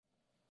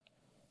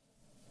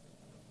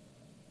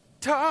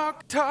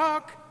Talk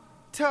to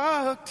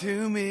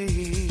me.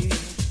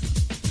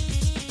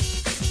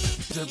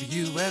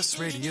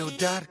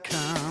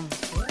 WSRadio.com.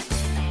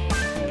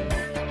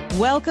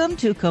 Welcome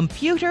to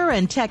Computer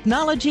and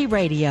Technology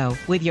Radio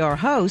with your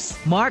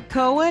hosts, Mark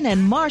Cohen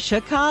and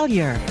Marcia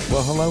Collier.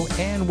 Well, hello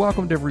and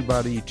welcome to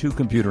everybody to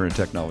Computer and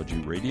Technology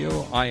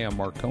Radio. I am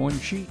Mark Cohen.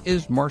 She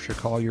is Marcia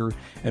Collier,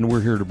 and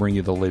we're here to bring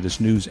you the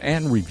latest news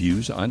and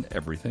reviews on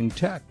everything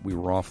tech. We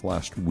were off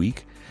last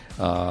week,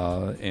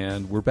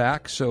 and we're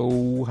back.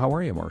 So how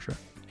are you, Marcia?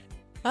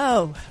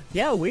 Oh,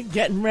 yeah, we're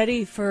getting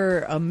ready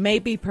for a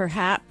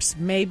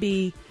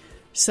maybe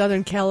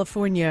Southern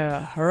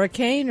California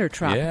hurricane or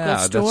tropical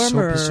storm, that's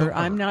so bizarre.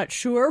 I'm not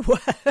sure.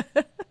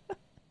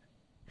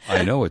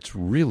 I know, it's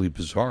really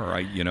bizarre.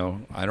 I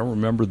don't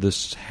remember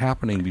this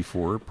happening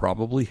before. It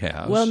probably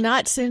has. Well,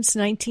 not since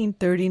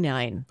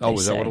 1939. Oh,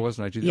 is that what it was?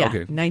 Yeah, okay.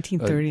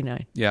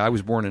 1939. Yeah, I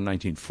was born in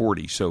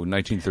 1940, so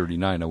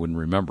 1939 I wouldn't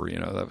remember.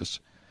 That was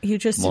You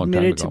just a long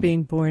admitted time to ago.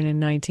 being born in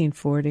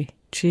 1940.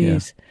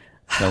 Jeez. Yeah,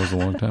 that was a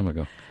long time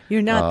ago.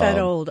 You're not that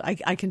old.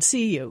 I can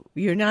see you.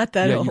 You're not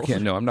that old. Yeah, you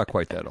can't. No, I'm not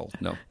quite that old.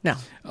 No.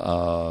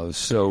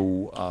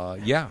 So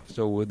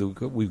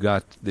we've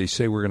got, they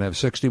say we're going to have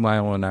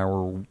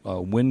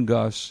 60-mile-an-hour wind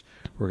gusts.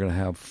 We're going to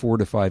have 4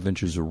 to 5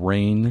 inches of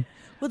rain.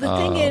 Well, the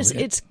thing is,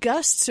 it's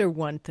gusts are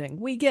one thing.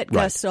 We get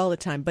gusts all the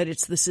time, but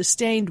it's the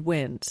sustained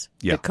winds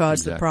that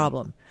cause the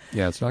problem.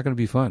 Yeah, it's not going to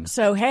be fun.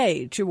 So,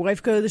 hey, did your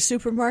wife go to the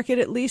supermarket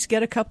at least,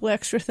 get a couple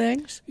extra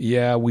things?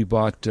 Yeah, we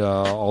bought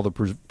all the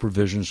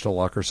provisions to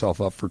lock herself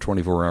up for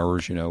 24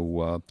 hours,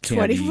 candy.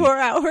 24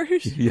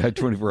 hours? Yeah,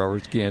 24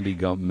 hours, candy,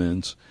 gum,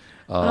 mints.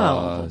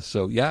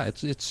 So, yeah,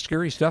 it's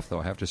scary stuff, though,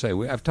 I have to say.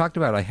 I've talked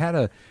about, I had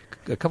a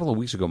couple of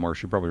weeks ago,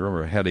 Marcia, you probably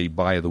remember, I had a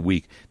buy of the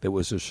week that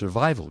was a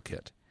survival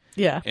kit.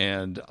 Yeah,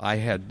 and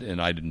I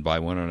didn't buy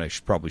one, and I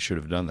probably should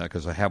have done that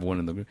because I have one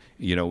in the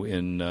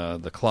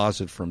the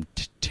closet from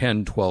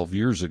 10, 12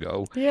 years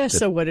ago. Yeah,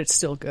 so what? It's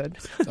still good.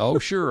 Oh,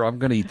 sure, I'm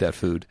going to eat that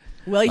food.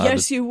 Well,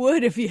 yes, you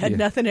would if you had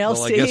nothing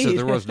else to eat. Well, I guess if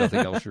there was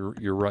nothing else,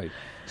 you're right.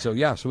 So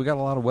yeah, so we got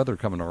a lot of weather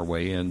coming our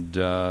way, and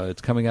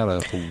it's coming out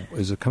of.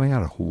 Is it coming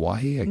out of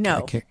Hawaii?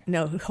 No.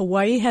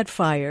 Hawaii had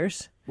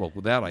fires. Well,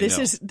 with that I know.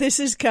 This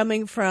is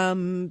coming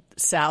from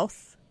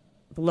south.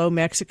 Below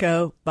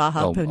Mexico,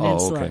 Baja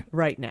Peninsula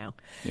right now.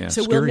 Yeah,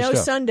 so we'll know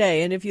stuff.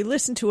 Sunday, and if you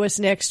listen to us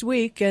next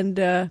week, and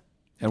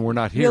we're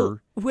not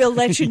here, we'll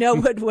let you know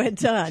what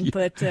went on.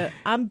 But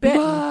I'm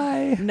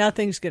betting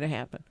nothing's going to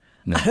happen.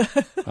 No,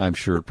 I'm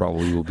sure it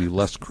probably will be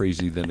less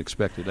crazy than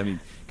expected. I mean,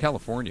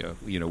 California,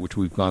 which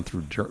we've gone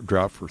through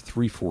drought for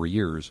 3-4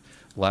 years,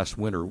 last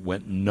winter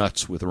went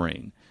nuts with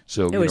rain.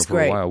 So for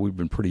great. a while we've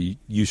been pretty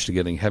used to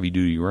getting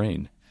heavy-duty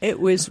rain. It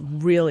was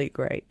really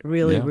great,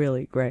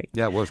 really great.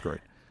 Yeah, it was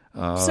great.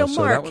 So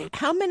Mark,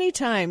 how many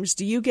times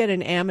do you get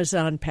an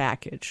Amazon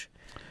package?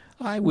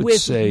 I would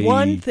with say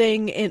one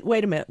thing in.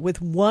 Wait a minute,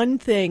 with one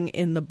thing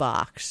in the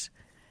box,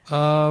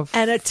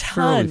 and a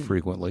ton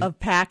frequently of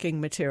packing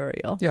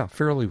material. Yeah,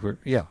 fairly.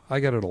 Yeah, I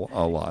get it a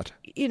lot.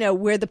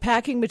 Where the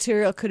packing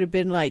material could have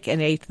been like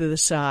an eighth of the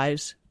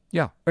size.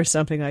 Yeah, or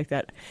something like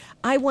that.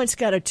 I once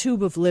got a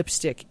tube of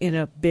lipstick in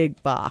a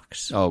big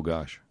box. Oh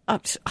gosh,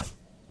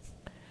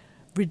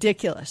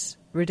 ridiculous,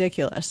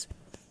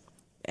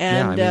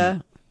 and. Yeah,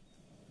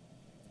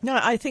 No,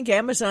 I think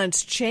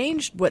Amazon's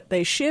changed what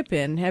they ship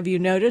in. Have you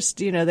noticed?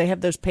 They have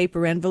those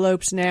paper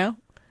envelopes now.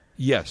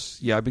 Yes.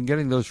 Yeah, I've been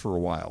getting those for a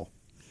while.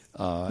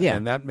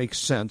 And that makes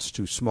sense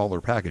to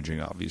smaller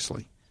packaging,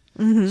 obviously.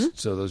 Mm-hmm.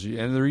 So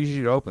they're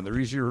easy to open. They're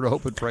easier to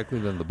open, frankly,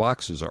 than the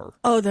boxes are.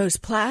 Oh, those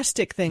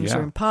plastic things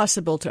are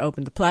impossible to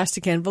open. The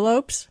plastic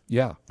envelopes?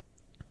 Yeah.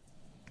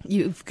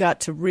 You've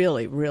got to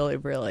really.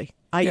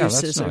 I use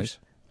scissors. Nice.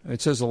 It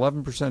says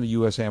 11% of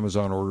U.S.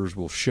 Amazon orders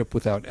will ship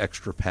without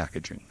extra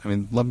packaging. I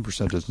mean,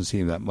 11% doesn't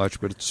seem that much,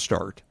 but it's a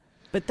start.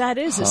 But that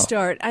is a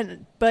start.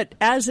 But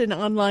as an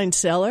online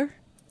seller,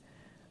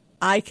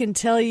 I can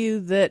tell you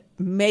that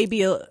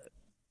maybe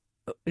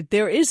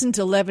there isn't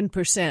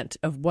 11%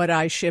 of what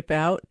I ship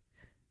out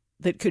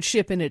that could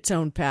ship in its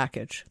own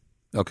package.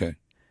 Okay.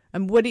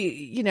 And what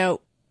do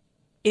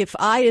if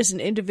I, as an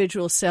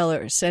individual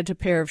seller, sent a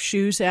pair of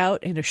shoes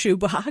out in a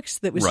shoebox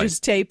that was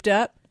just taped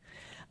up,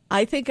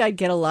 I think I'd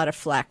get a lot of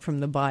flack from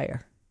the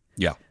buyer.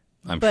 Yeah,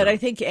 I'm But sure. I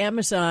think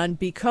Amazon,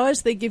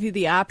 because they give you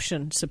the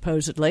option,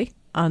 supposedly,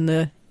 on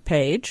the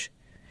page,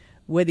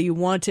 whether you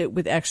want it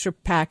with extra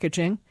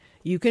packaging,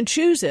 you can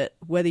choose it,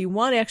 whether you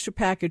want extra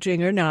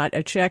packaging or not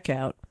at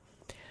checkout.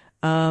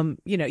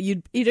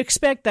 You'd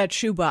expect that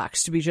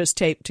shoebox to be just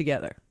taped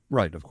together.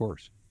 Right, of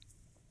course.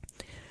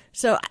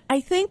 So I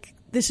think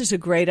this is a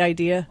great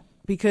idea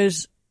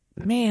because,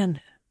 man,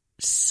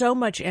 so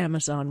much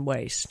Amazon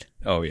waste.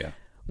 Oh, yeah.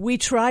 We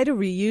try to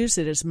reuse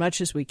it as much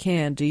as we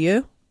can. Do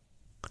you?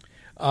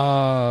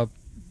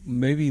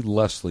 Maybe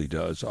Leslie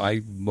does.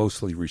 I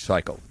mostly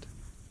recycle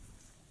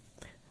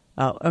it.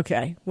 Oh,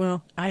 okay.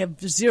 Well, I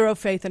have zero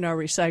faith in our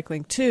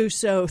recycling, too,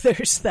 so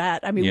there's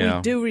that. I mean,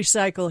 we do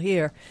recycle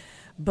here.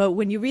 But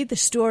when you read the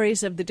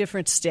stories of the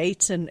different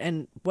states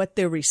and what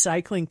their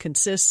recycling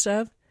consists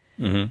of,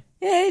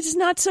 It's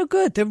not so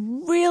good. They're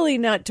really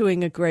not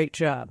doing a great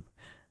job.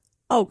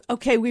 Oh,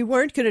 okay, we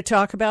weren't going to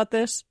talk about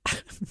this.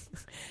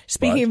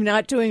 Speaking of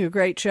not doing a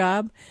great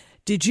job,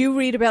 did you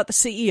read about the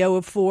CEO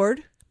of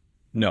Ford?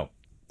 No.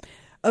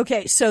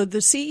 Okay, so the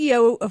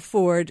CEO of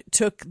Ford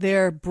took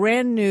their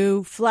brand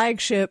new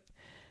flagship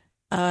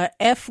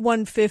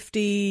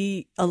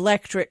F-150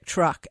 electric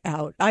truck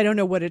out. I don't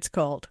know what it's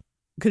called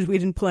because we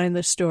didn't plan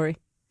this story.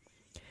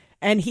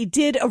 And he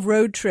did a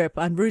road trip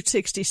on Route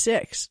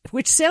 66,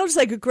 which sounds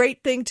like a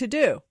great thing to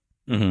do.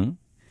 Mm-hmm.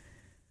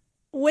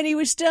 When he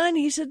was done,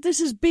 he said, "This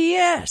is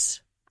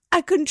BS.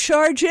 I couldn't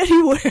charge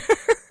anywhere."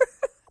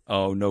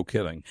 Oh, no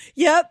kidding.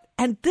 Yep.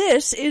 And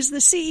this is the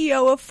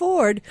CEO of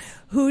Ford,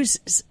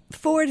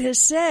 Ford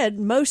has said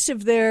most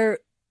of their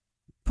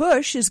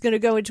push is going to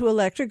go into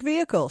electric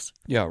vehicles.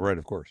 Yeah, right,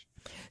 of course.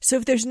 So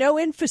if there's no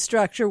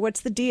infrastructure,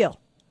 what's the deal?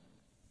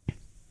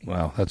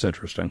 Wow, that's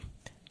interesting.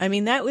 I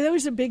mean, that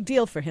was a big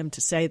deal for him to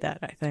say that,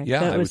 I think.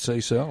 Yeah, I would say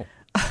so.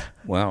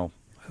 Wow.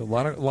 A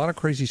lot of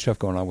crazy stuff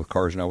going on with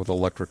cars now, with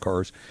electric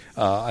cars.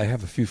 I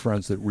have a few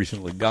friends that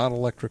recently got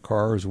electric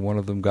cars. One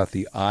of them got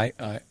the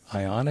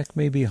Ioniq,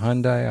 maybe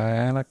Hyundai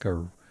Ioniq,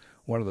 or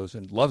one of those,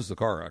 and loves the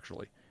car,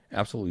 actually.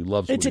 Absolutely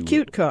loves it. It's a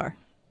cute car.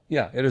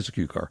 Yeah, it is a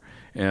cute car.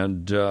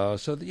 And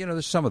so,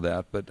 there's some of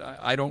that, but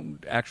I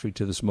don't actually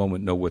to this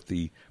moment know what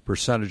the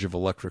percentage of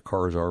electric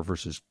cars are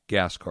versus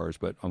gas cars,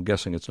 but I'm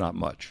guessing it's not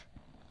much.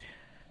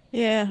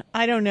 Yeah,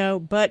 I don't know.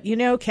 But,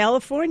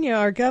 California,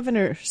 our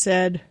governor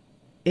said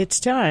it's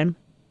time.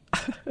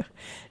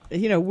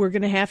 We're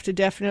going to have to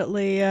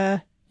definitely...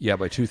 Yeah,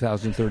 by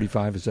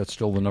 2035, is that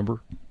still the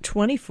number?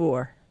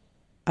 24,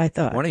 I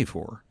thought.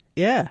 24?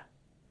 Yeah.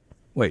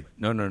 Wait,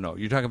 no.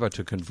 You're talking about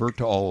to convert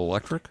to all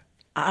electric?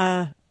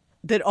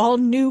 That all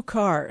new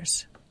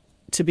cars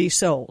to be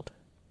sold.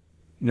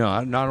 No,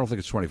 I don't think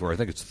it's 24. I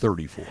think it's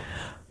 34.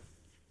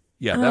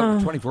 Yeah,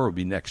 24 would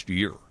be next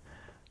year.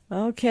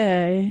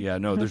 Okay. Yeah,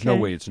 no, there's no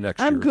way it's next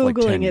year. I'm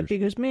Googling it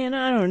because, man,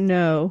 I don't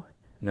know.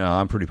 No,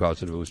 I'm pretty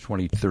positive it was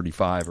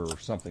 2035 or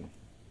something.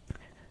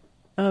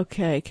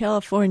 Okay,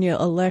 California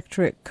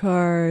electric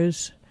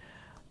cars.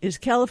 Is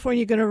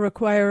California going to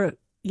require...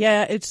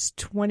 Yeah, it's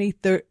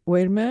 2030...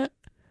 Wait a minute.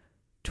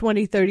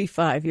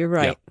 2035, you're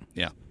right.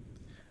 Yeah.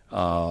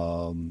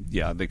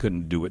 They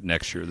couldn't do it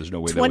next year. There's no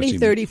way.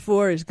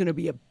 2034 is going to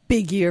be a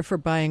big year for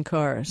buying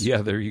cars. Yeah,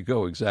 there you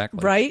go.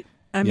 Exactly. Right?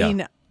 I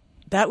mean,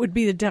 that would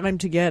be the time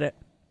to get it.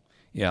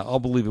 Yeah, I'll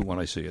believe it when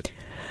I see it.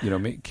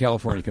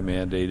 California can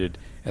mandate it,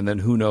 and then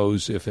who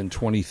knows if in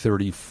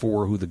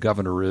 2034 who the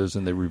governor is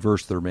and they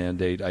reverse their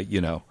mandate.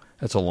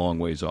 That's a long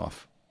ways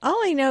off. All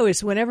I know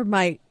is whenever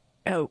I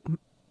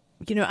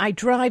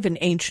drive an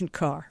ancient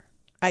car.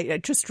 I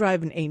just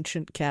drive an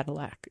ancient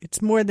Cadillac.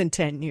 It's more than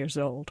 10 years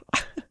old.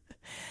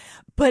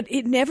 But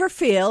it never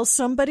fails.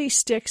 Somebody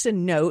sticks a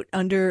note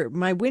under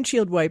my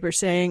windshield wiper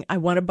saying, "I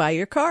want to buy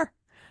your car."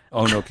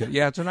 Oh, no kidding.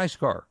 Yeah, it's a nice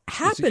car.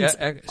 Happens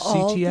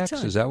all the CTX,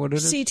 time. is that what it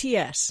is?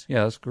 CTS.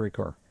 Yeah, that's a great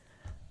car.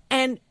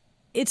 And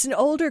it's an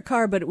older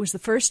car, but it was the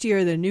first year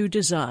of the new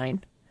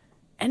design.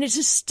 And it's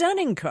a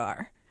stunning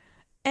car.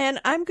 And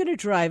I'm going to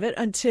drive it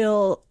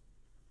until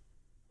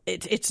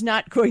it's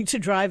not going to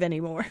drive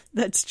anymore.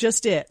 That's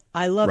just it.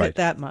 I love it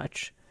that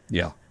much.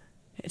 Yeah.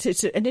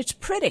 And it's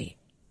pretty.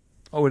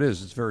 Oh, it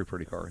is. It's a very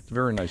pretty car. It's a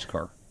very nice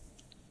car.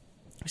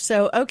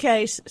 So,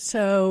 okay,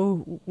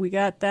 so we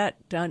got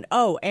that done.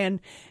 Oh, and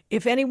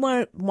if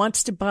anyone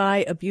wants to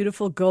buy a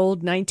beautiful gold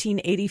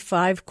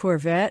 1985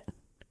 Corvette,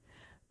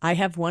 I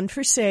have one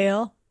for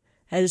sale.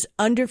 Has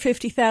under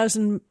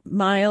 50,000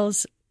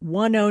 miles,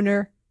 one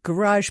owner,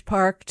 garage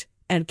parked,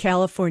 and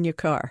California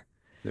car.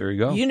 There you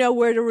go. You know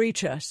where to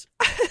reach us.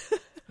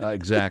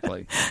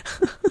 Exactly.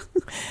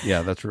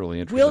 Yeah, that's really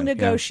interesting. We'll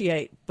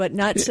negotiate, but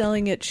not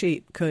selling it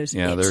cheap because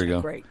it's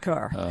a great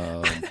car.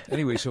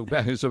 Anyway, so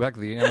back to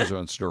the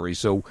Amazon story.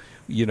 So,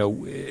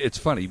 it's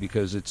funny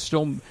because it's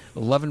still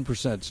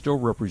 11% still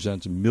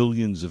represents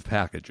millions of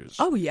packages.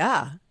 Oh,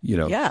 yeah.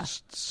 Yeah.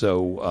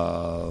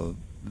 So,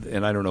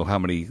 and I don't know how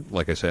many,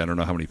 like I say, I don't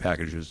know how many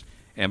packages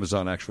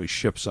Amazon actually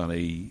ships on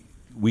a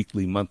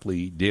weekly,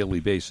 monthly, daily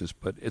basis,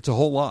 but it's a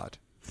whole lot.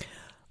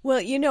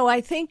 Well,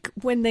 I think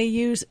when they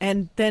use,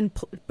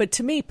 but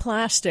to me,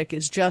 plastic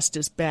is just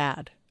as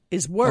bad,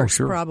 is worse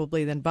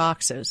probably than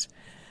boxes.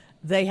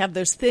 They have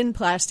those thin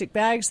plastic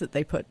bags that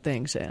they put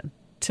things in,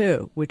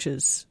 too, which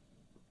is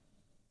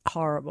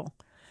horrible.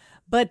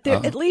 But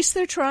at least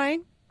they're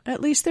trying.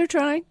 At least they're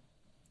trying.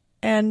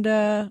 And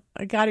I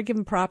got to give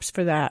them props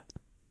for that.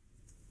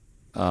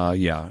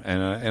 Yeah,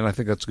 and I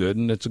think that's good,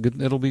 and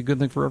it'll be a good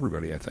thing for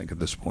everybody, I think, at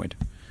this point.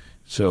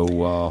 So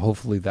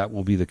hopefully that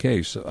will be the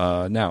case.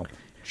 Now,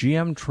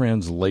 GM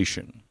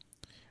translation,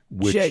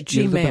 which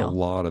gives a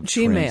lot of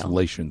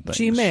translation things.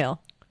 Gmail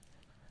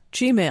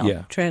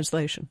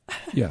translation.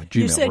 Yeah, Gmail.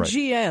 You said right.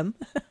 GM.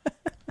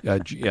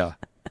 Yeah.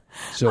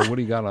 So what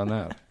do you got on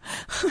that?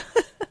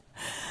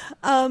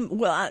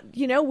 Well,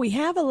 we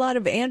have a lot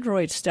of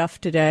Android stuff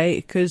today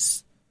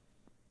because,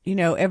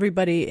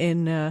 everybody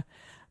in the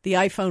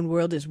iPhone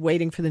world is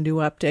waiting for the new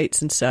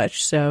updates and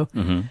such. So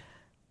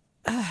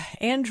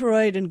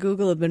Android and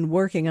Google have been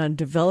working on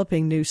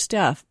developing new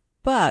stuff.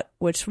 But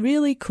what's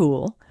really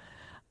cool,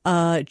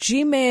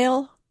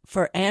 Gmail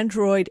for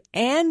Android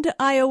and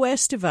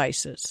iOS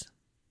devices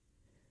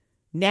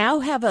now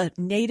have a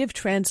native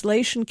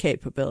translation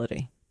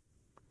capability.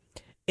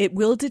 It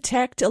will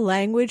detect a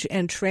language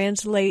and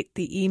translate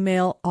the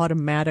email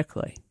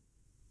automatically,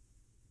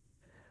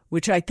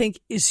 which I think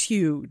is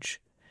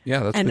huge.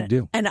 Yeah, that's a big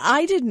deal. And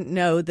I didn't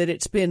know that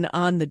it's been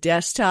on the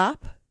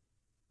desktop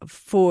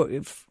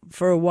for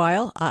a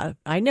while.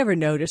 I never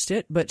noticed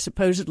it, but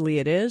supposedly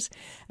it is.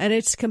 And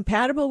it's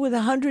compatible with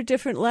 100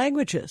 different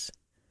languages.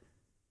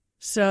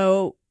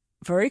 So,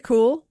 very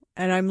cool.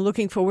 And I'm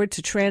looking forward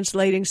to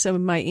translating some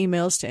of my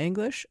emails to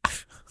English.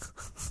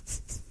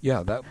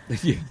 Yeah, that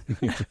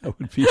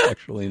would be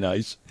actually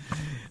nice.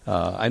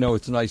 I know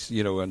it's nice,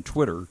 on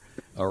Twitter,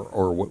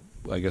 or what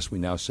I guess we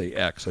now say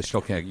X. I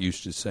still can't get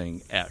used to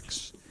saying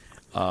X.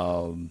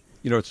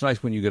 It's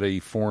nice when you get a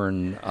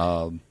foreign,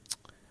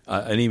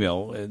 an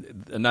email,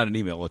 not an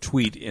email, a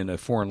tweet in a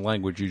foreign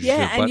language. You just hit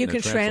a button and you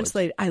can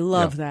translate. I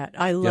love that.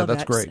 I love that. Yeah,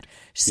 that's great.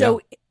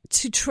 So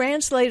to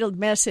translate a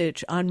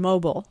message on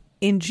mobile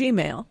in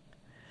Gmail,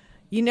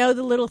 the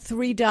little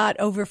 3-dot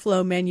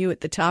overflow menu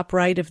at the top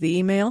right of the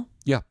email?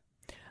 Yeah.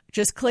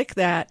 Just click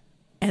that,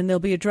 and there'll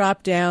be a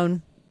drop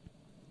down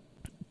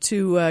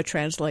to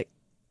translate.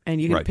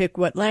 And you can pick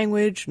what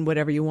language and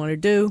whatever you want to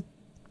do.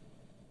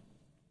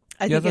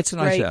 I think that's it's a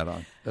great. nice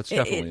add-on. That's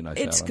definitely a nice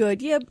add-on. It's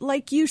good. Yeah,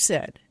 like you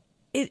said,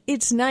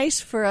 it's nice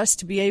for us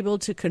to be able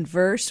to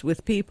converse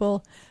with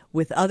people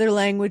with other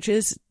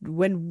languages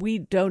when we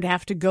don't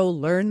have to go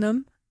learn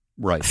them.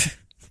 Right.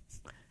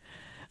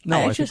 No,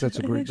 I think that's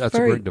a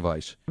great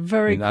device.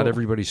 Very Not cool.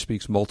 everybody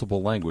speaks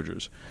multiple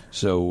languages,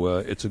 so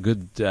it's a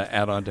good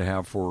add-on to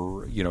have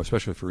for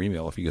especially for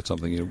email if you get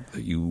something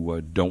that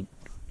you don't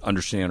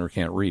understand or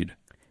can't read.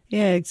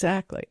 Yeah,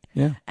 exactly.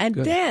 Yeah, and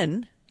good.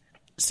 then,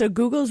 so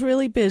Google's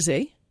really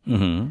busy.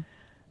 Mm-hmm.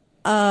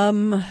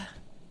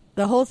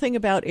 The whole thing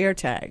about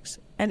AirTags,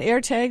 and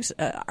AirTags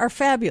are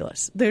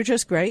fabulous. They're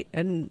just great,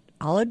 and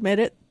I'll admit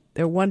it,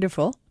 they're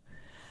wonderful.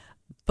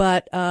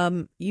 But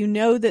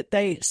that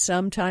they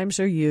sometimes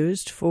are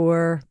used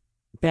for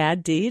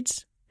bad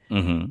deeds.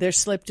 Mm-hmm. They're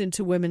slipped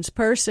into women's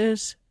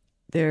purses.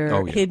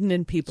 They're hidden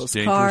in people's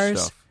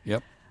cars. Stuff.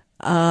 Yep.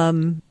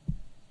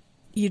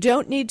 You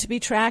don't need to be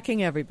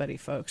tracking everybody,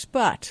 folks,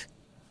 but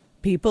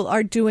people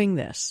are doing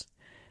this,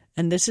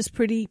 and this is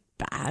pretty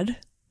bad.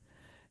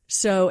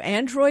 So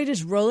Android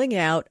is rolling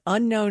out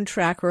unknown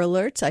tracker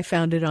alerts. I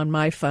found it on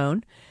my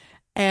phone,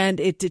 and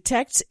it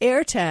detects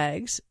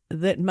AirTags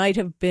that might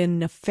have been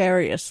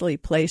nefariously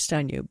placed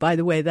on you. By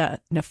the way,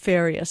 that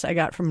nefarious I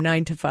got from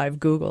 9 to 5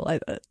 Google.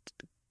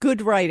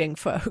 Good writing,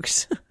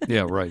 folks.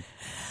 Yeah, right.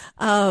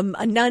 An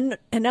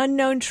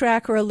unknown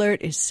tracker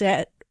alert is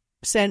sent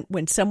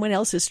when someone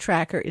else's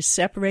tracker is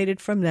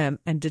separated from them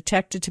and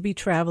detected to be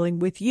traveling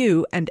with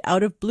you and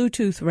out of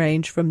Bluetooth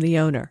range from the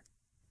owner.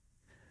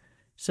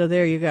 So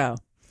there you go.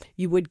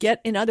 You would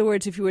get, in other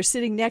words, if you were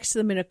sitting next to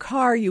them in a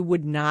car, you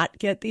would not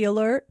get the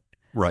alert.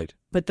 Right.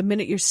 But the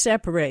minute you're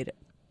separated.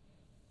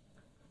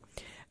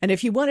 And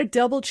if you want to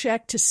double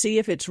check to see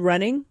if it's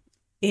running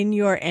in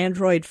your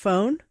Android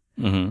phone,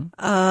 you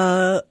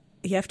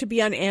have to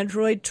be on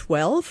Android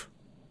 12.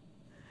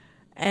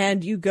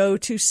 And you go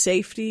to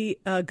safety,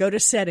 go to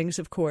settings,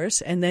 of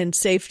course, and then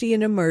safety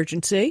and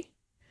emergency,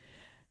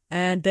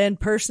 and then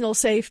personal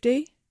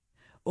safety.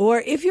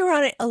 Or if you're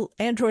on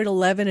Android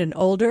 11 and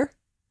older,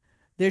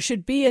 there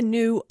should be a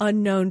new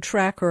unknown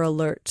tracker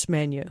alerts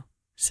menu.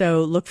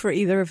 So look for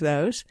either of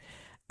those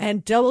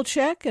and double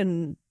check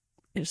and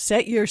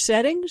set your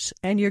settings,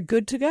 and you're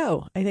good to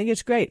go. I think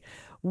it's great.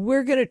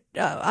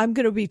 I'm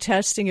going to be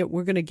testing it.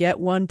 We're going to get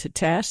one to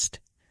test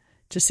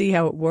to see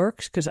how it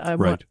works because I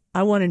want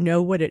to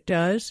know what it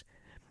does.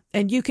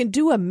 And you can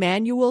do a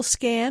manual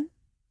scan,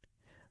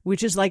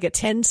 which is like a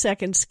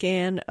 10-second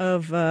scan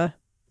of,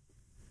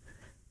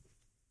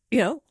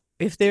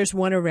 if there's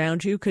one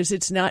around you, because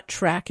it's not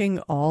tracking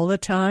all the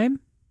time.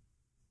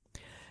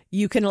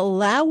 You can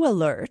allow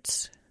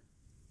alerts,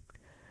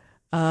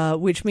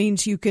 which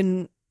means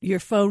your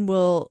phone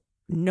will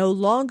no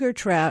longer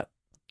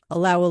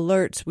allow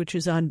alerts, which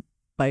is on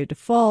by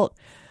default,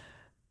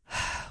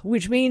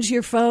 which means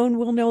your phone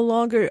will no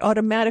longer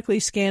automatically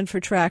scan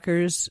for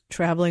trackers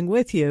traveling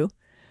with you.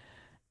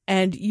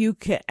 And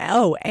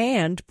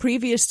and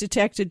previous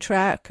detected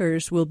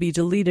trackers will be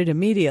deleted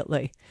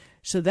immediately.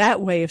 So that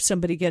way, if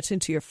somebody gets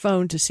into your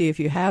phone to see if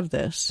you have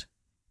this,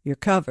 you're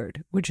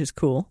covered, which is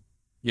cool.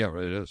 Yeah,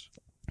 it is.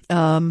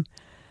 And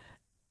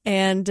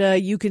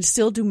you can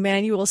still do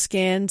manual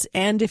scans.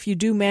 And if you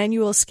do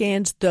manual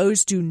scans,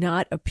 those do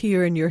not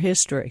appear in your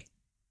history.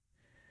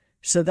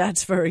 So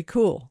that's very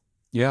cool.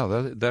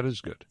 Yeah, that is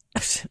good.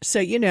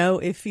 So,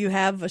 if you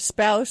have a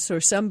spouse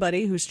or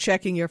somebody who's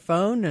checking your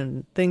phone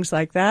and things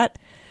like that,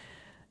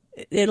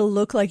 it'll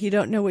look like you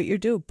don't know what you're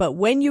doing. But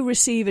when you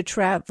receive a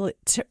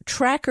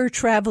tracker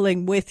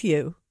traveling with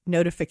you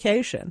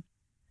notification,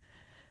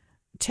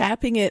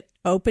 tapping it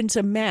opens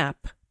a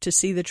map to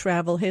see the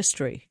travel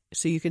history.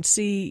 so you can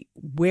see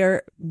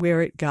where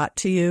it got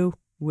to you,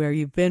 where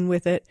you've been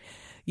with it.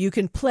 You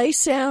can play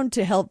sound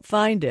to help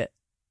find it,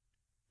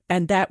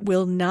 and that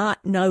will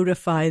not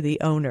notify the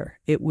owner.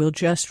 It will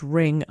just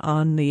ring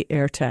on the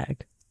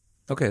AirTag.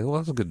 Okay, well,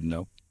 that's good to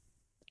know.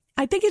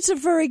 I think it's a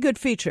very good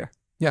feature.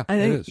 Yeah, I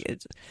think it is.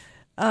 It's,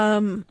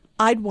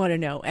 I'd want to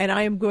know, and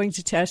I am going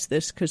to test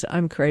this because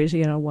I'm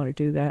crazy and I want to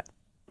do that.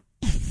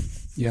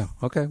 Yeah.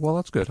 Okay. Well,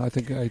 that's good. I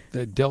think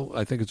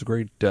it's a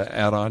great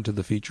add-on to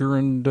the feature,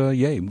 and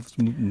yay,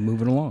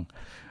 moving along.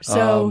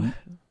 So,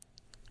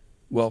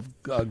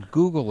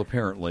 Google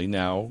apparently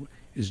now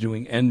is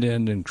doing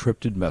end-to-end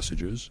encrypted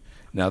messages.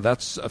 Now,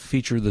 that's a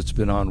feature that's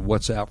been on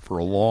WhatsApp for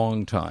a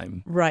long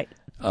time, right?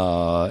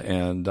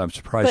 And I'm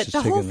surprised.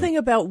 But the whole thing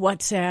about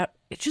WhatsApp,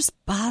 it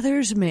just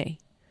bothers me,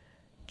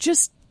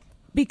 just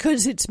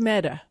because it's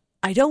Meta.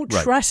 I don't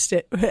trust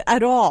it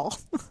at all.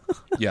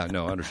 Yeah,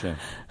 no, I understand.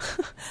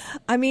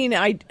 I mean,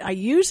 I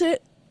use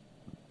it,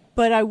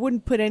 but I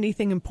wouldn't put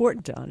anything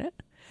important on it.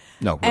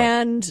 No, right.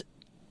 And,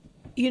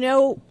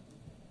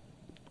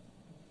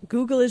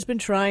 Google has been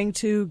trying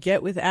to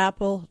get with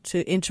Apple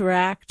to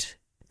interact.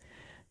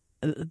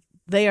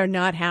 They are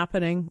not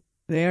happening.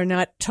 They are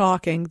not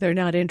talking. They're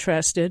not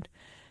interested.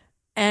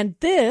 And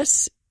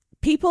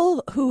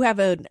people who have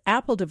an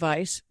Apple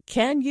device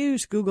can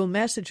use Google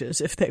Messages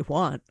if they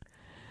want.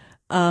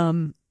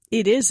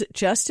 It is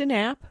just an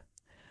app.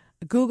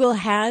 Google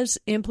has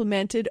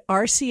implemented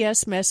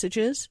RCS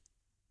messages,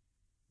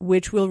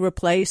 which will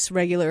replace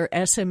regular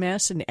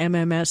SMS and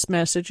MMS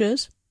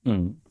messages.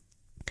 Mm.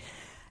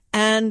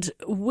 And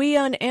we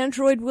on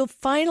Android will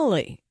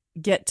finally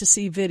get to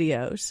see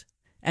videos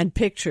and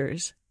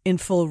pictures in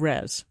full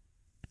res.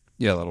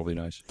 Yeah, that'll be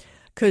nice.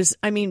 Because,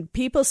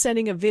 people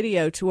sending a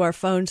video to our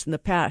phones in the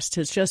past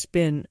has just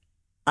been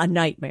a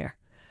nightmare.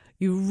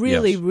 You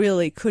really,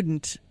 really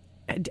couldn't.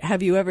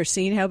 Have you ever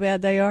seen how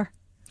bad they are?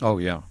 Oh,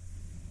 yeah.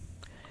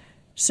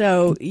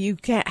 So you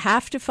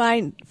have to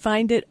find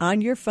it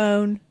on your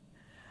phone.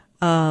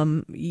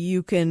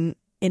 You can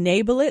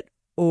enable it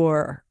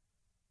or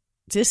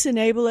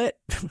disenable it.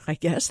 I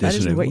guess that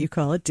is what you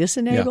call it.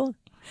 Disenable.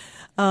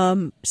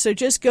 Yeah. So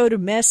just go to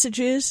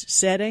Messages,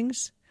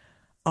 Settings,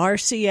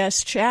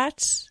 RCS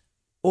Chats,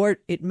 or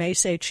it may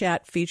say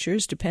Chat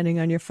Features, depending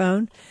on your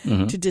phone,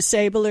 to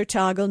disable or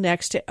toggle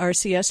next to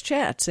RCS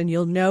Chats. And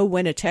you'll know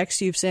when a text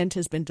you've sent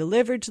has been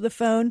delivered to the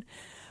phone,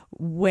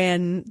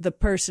 when the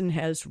person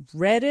has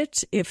read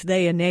it, if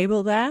they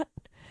enable that.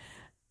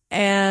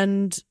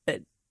 And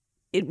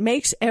it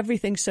makes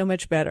everything so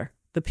much better.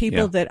 The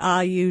people that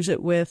I use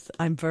it with,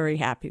 I'm very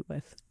happy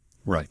with.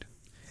 Right.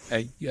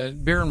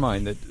 Bear in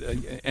mind that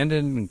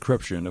end-to-end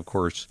encryption, of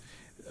course,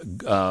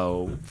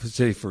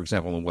 say, for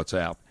example, in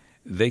WhatsApp,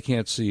 they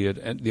can't see it,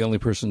 and the only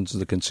persons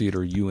that can see it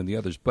are you and the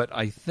others. But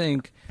I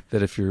think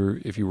that if you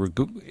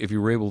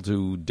were able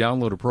to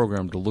download a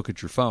program to look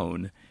at your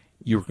phone,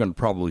 you're going to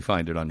probably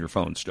find it on your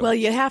phone still. Well,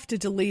 you have to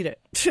delete it.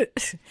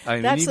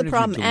 That's the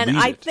problem. And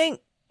I think,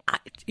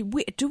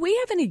 do we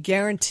have any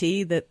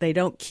guarantee that they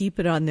don't keep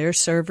it on their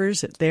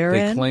servers at their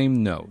end? They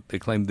claim no. They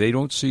claim they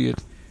don't see it.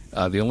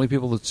 The only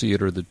people that see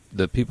it are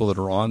the people that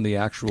are on the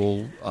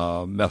actual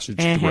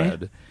message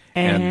thread.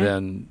 And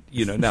then,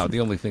 now the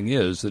only thing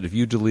is that if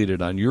you delete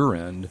it on your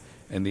end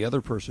and the other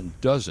person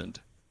doesn't,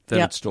 then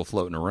it's still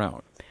floating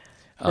around.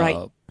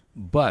 Right.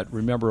 But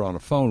remember, on a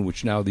phone,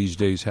 which now these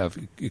days have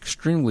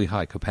extremely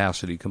high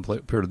capacity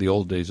compared to the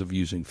old days of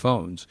using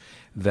phones,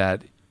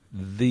 that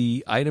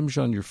the items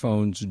on your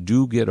phones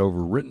do get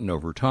overwritten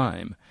over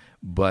time,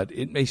 but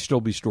it may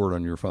still be stored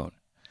on your phone.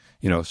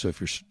 So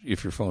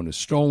if your phone is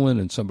stolen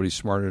and somebody's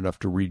smart enough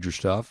to read your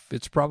stuff,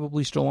 it's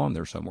probably still on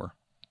there somewhere.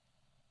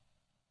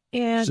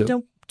 Yeah,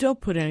 so,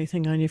 don't put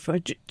anything on your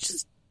phone.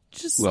 Just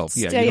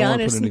stay don't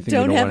honest. And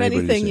don't have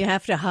anything you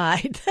have to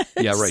hide.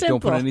 Yeah, right. Simple.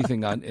 Don't put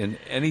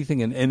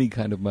anything in any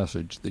kind of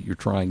message that you're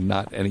trying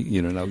not any.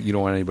 You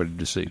don't want anybody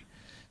to see.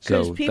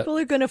 Because people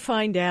are going to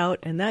find out,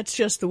 and that's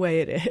just the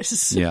way it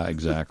is. Yeah,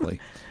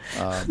 exactly.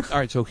 All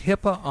right. So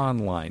HIPAA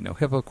Online. Now,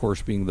 HIPAA, of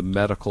course, being the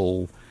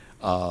Medical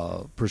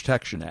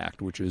Protection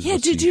Act, which is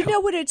Did you know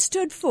what it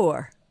stood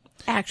for?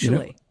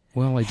 Actually.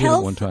 Well, I did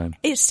at one time.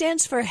 It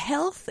stands for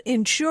Health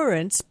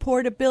Insurance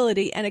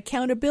Portability and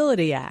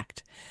Accountability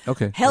Act.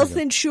 Okay. Health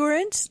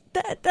insurance,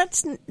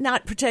 that's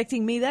not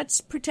protecting me.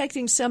 That's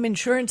protecting some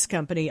insurance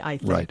company, I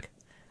think. Right.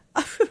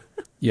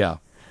 Yeah.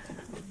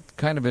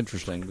 Kind of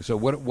interesting. So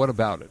what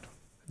about it?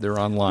 They're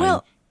online.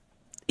 Well,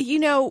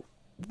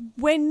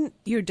 when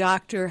your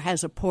doctor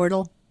has a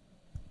portal,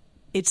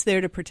 it's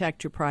there to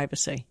protect your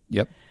privacy.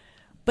 Yep.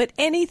 But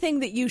anything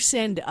that you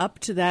send up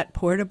to that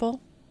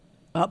portal,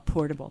 I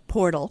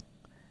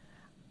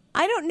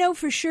don't know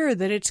for sure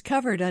that it's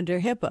covered under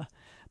HIPAA,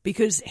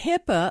 because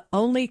HIPAA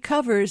only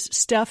covers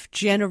stuff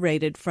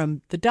generated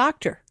from the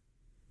doctor.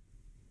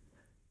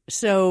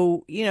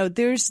 So,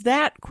 there's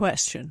that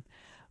question.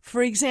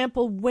 For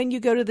example, when you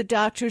go to the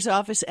doctor's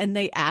office and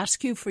they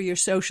ask you for your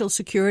Social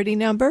Security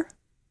number,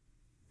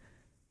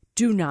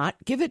 do not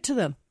give it to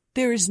them.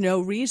 There is no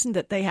reason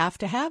that they have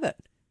to have it.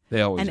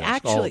 They always and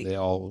ask. actually,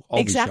 all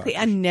exactly, these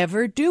doctors. and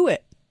never do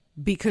it,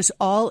 because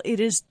all it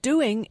is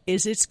doing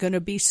is it's going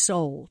to be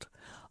sold.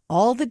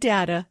 All the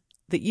data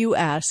that you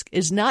ask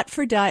is not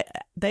for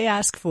they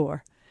ask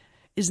for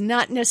is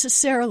not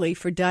necessarily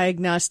for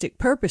diagnostic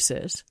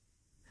purposes,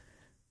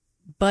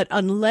 but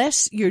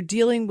unless you're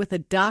dealing with a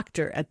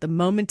doctor at the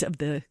moment of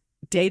the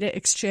data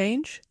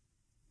exchange,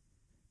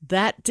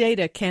 that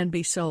data can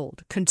be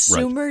sold.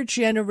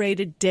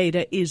 Consumer-generated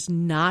data is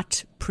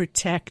not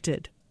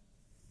protected.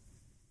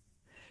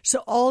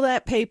 So all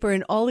that paper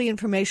and all the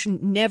information,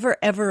 never,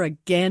 ever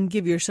again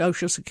give your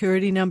Social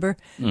Security number,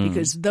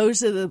 because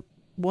those are the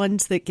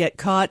ones that get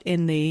caught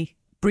in the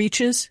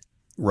breaches.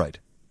 Right.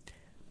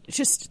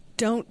 Just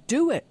don't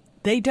do it.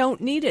 They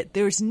don't need it.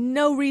 There's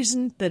no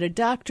reason that a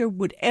doctor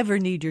would ever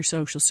need your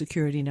Social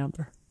Security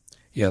number.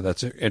 Yeah,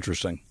 that's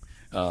interesting.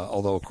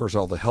 Although, of course,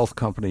 all the health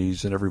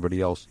companies and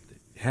everybody else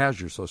has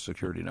your Social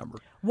Security number.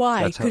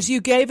 Why? Because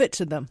you gave it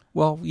to them.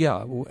 Well,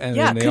 yeah.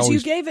 Yeah, because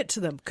you gave it to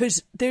them.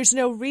 Because there's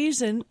no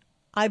reason.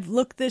 I've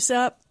looked this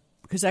up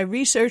because I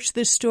researched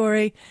this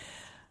story,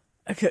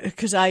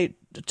 because I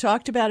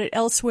talked about it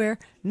elsewhere.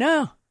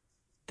 No,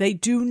 they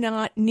do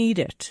not need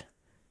it.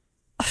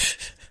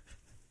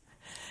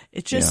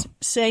 It just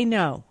say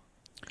no.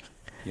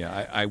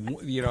 Yeah,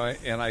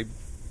 I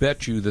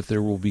bet you that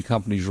there will be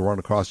companies who run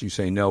across you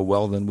saying no.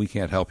 Well, then we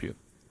can't help you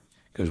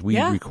because we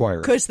require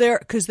it.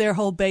 Because their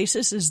whole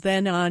basis is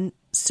then on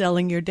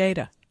selling your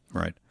data.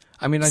 Right.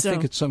 I mean, I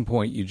think at some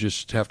point you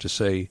just have to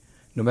say,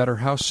 no matter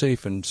how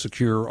safe and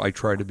secure I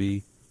try to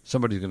be,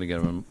 somebody's going to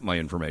get my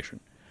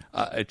information.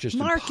 It's just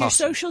Mark, impossible. your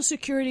Social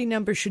Security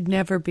number should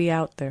never be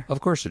out there.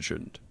 Of course it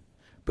shouldn't.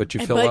 But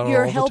you fill out all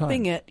the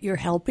time. You're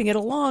helping it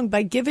along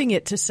by giving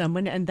it to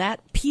someone, and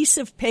that piece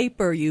of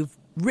paper you've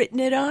written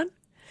it on,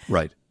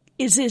 right,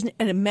 is in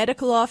a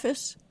medical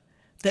office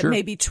that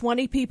maybe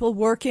 20 people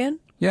work in.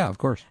 Yeah, of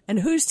course. And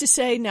who's to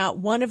say not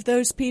one of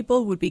those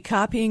people would be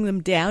copying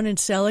them down and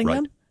selling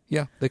them?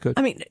 Yeah, they could.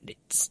 I mean,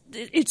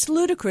 it's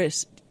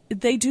ludicrous.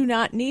 They do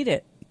not need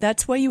it.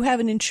 That's why you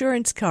have an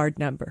insurance card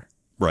number.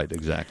 Right,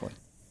 exactly.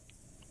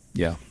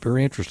 Yeah,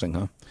 very interesting,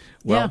 huh?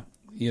 Well,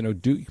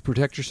 do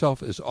protect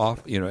yourself as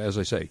as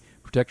I say,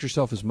 protect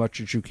yourself as much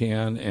as you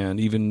can, and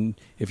even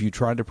if you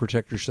try to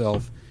protect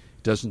yourself,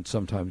 it doesn't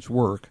sometimes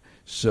work.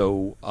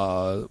 So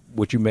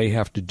what you may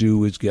have to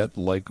do is get,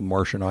 like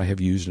Marcia and I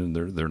have used, and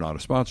they're not a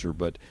sponsor,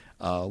 but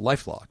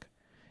LifeLock.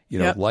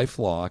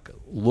 LifeLock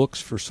looks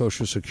for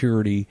Social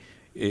Security.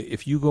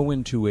 If you go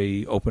into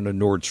open a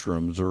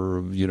Nordstrom's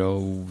or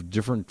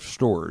different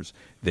stores,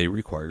 they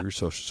require your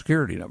Social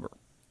Security number.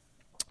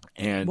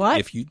 And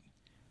if you,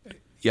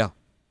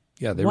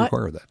 they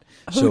require that.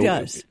 Who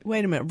does?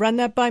 Wait a minute. Run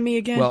that by me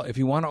again. Well, if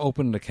you want to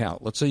open an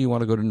account, let's say you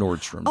want to go to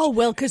Nordstrom's. Oh,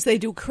 well, because they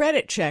do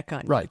credit check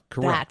on you. Right,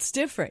 correct. That's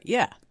different,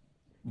 yeah.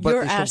 But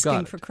you're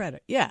asking for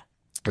credit, yeah.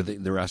 Or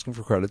they're asking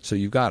for credit, so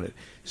you've got it.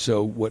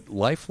 So what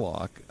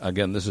LifeLock,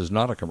 again, this is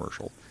not a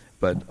commercial,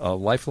 but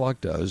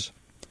LifeLock does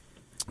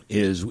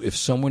is if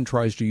someone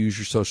tries to use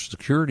your Social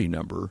Security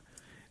number,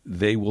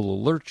 they will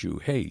alert you,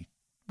 hey,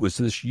 was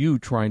this you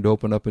trying to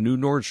open up a new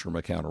Nordstrom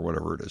account or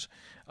whatever it is?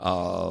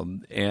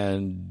 And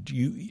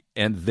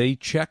they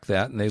check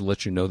that and they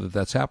let you know that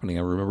that's happening.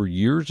 I remember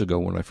years ago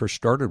when I first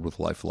started with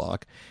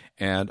LifeLock,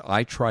 and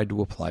I tried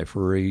to apply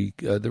for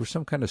there was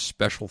some kind of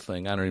special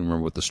thing. I don't even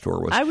remember what the store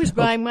was. I was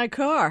buying my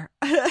car.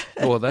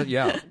 Well, there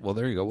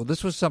you go. Well,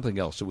 this was something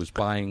else. It was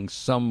buying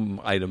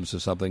some items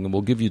of something, and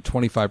we'll give you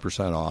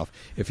 25% off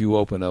if you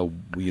open a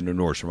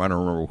Nordstrom. I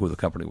don't remember who the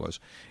company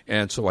was.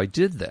 And so I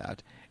did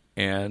that,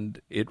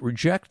 and it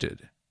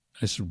rejected.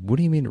 I said, what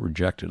do you mean it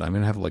rejected? I'm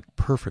going to have like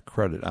perfect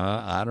credit.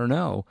 I don't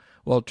know.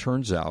 Well, it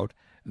turns out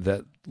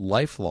that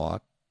LifeLock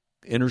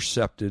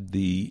intercepted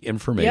the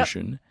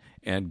information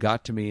and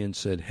got to me and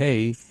said,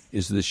 hey,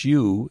 is this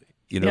you?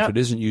 If it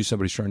isn't you,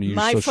 somebody's trying to use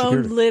Social Security.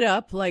 My phone lit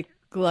up like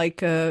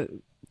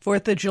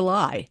 4th of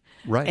July.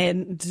 Right.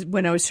 And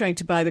when I was trying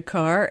to buy the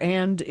car,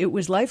 and it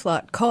was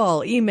LifeLock.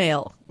 Call,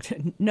 email,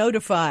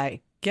 notify.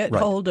 Get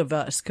hold of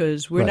us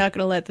because we're not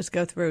going to let this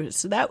go through.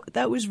 So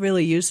that was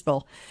really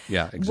useful.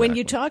 Yeah, exactly. When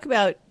you talk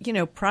about,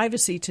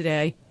 privacy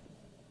today,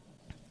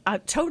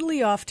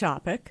 totally off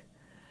topic.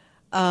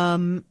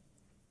 I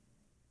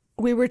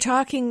was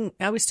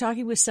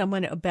talking with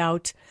someone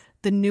about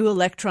the new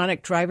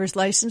electronic driver's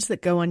license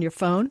that go on your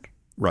phone.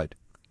 Right.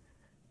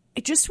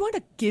 I just want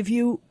to give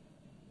you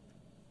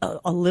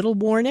a little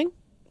warning.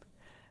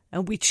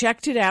 And we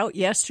checked it out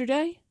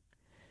yesterday.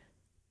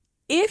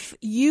 If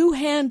you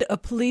hand a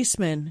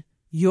policeman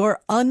your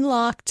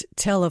unlocked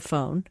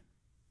telephone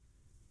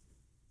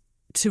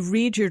to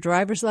read your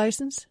driver's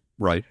license,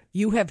 right,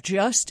 you have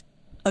just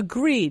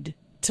agreed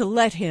to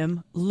let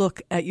him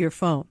look at your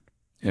phone.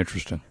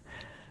 Interesting.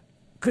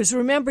 Because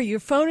remember,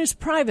 your phone is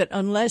private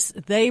unless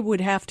they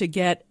would have to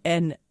get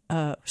an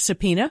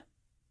subpoena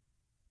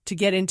to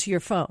get into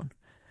your phone.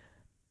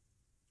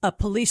 A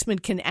policeman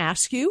can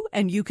ask you,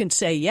 and you can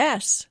say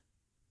yes.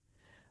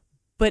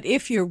 But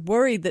if you're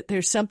worried that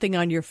there's something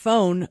on your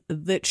phone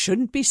that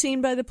shouldn't be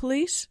seen by the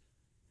police,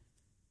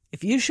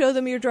 If you show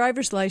them your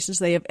driver's license,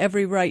 they have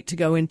every right to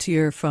go into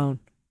your phone.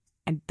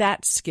 And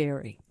that's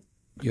scary.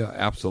 Yeah,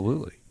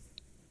 absolutely.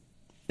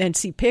 And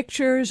see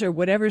pictures or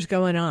whatever's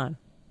going on.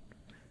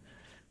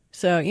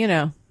 So,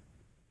 yeah,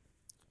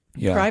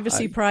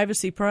 privacy.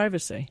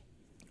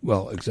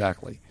 Well,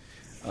 exactly.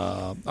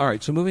 All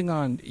right, so moving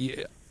on.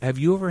 Have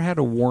you ever had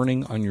a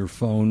warning on your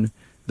phone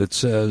that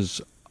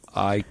says,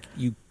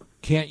 you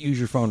can't use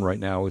your phone right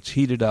now, it's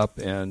heated up,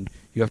 and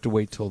you have to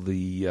wait till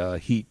the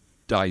heat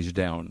dies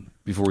down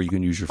before you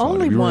can use your phone?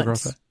 Only have you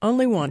once. ever that?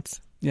 Only once.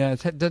 Yeah,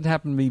 it doesn't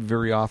happen to me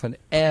very often.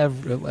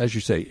 As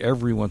you say,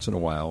 every once in a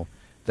while,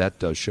 that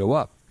does show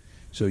up.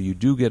 So you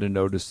do get a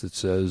notice that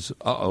says,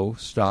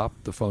 stop,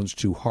 the phone's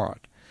too hot.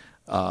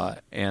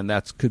 And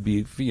that could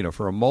be,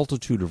 for a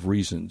multitude of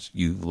reasons.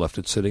 You left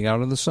it sitting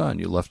out in the sun.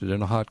 You left it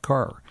in a hot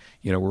car.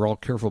 We're all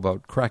careful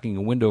about cracking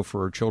a window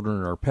for our children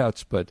and our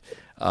pets, but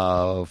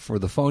for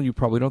the phone, you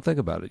probably don't think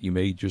about it. You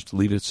may just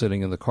leave it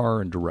sitting in the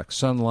car in direct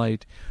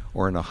sunlight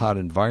or in a hot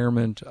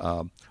environment.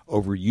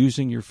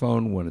 Overusing your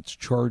phone when it's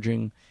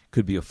charging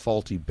could be a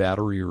faulty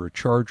battery or a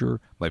charger.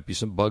 Might be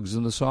some bugs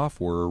in the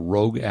software,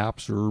 rogue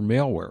apps, or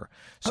malware.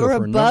 So or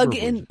for a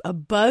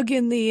bug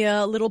in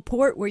the little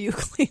port where you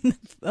clean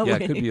the Yeah,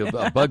 it could be a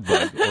bug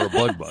or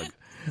a bug.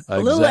 A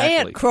little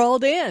ant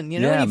crawled in,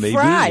 and he maybe.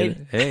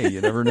 fried. Hey, you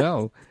never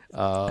know.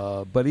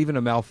 But even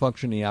a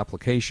malfunctioning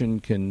application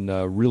can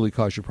really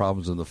cause you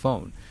problems on the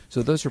phone.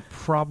 So those are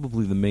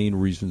probably the main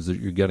reasons that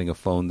you're getting a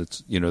phone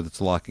that's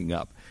that's locking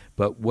up.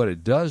 But what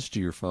it does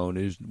to your phone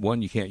is,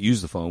 one, you can't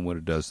use the phone when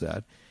it does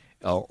that,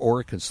 or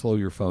it can slow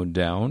your phone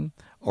down,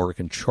 or it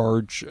can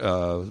charge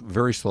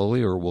very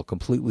slowly, or will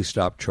completely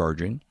stop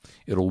charging.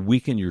 It'll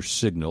weaken your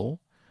signal.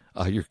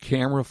 Your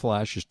camera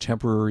flash is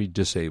temporarily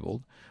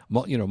disabled.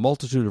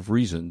 Multitude of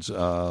reasons,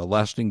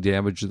 lasting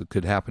damage that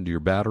could happen to your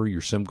battery,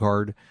 your SIM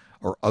card,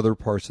 or other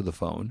parts of the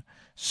phone.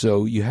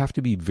 So you have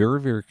to be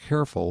very, very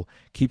careful.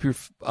 Keep your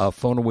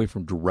phone away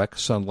from direct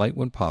sunlight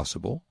when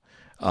possible.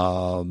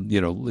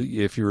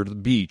 If you're at the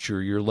beach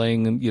or you're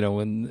laying,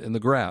 in the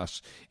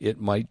grass,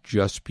 it might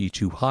just be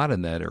too hot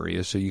in that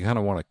area. So you kind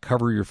of want to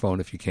cover your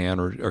phone if you can,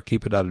 or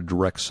keep it out of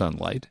direct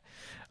sunlight.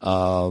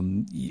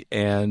 And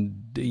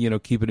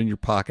keep it in your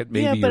pocket,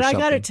 maybe. Yeah, but or I something.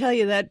 got to tell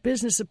you, that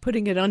business of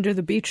putting it under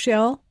the beach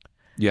shell,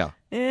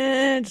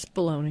 it's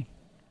baloney.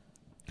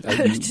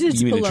 It's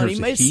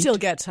baloney. It still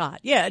gets hot.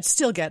 Yeah, it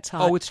still gets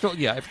hot. Oh, it's still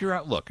If you're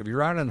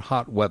out in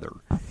hot weather,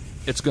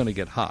 it's going to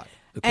get hot.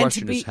 The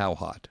question is how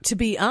hot. To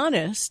be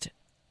honest,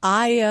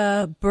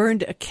 I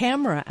burned a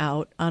camera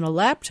out on a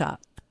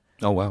laptop.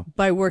 Oh, wow.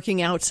 By working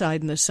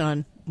outside in the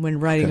sun when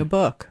writing a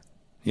book.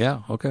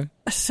 Yeah, okay.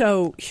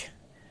 So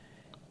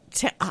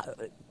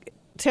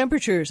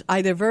temperatures,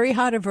 either very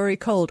hot or very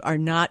cold, are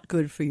not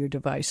good for your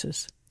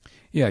devices.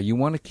 Yeah, you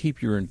want to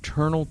keep your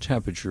internal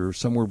temperature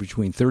somewhere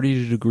between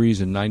 30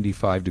 degrees and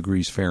 95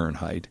 degrees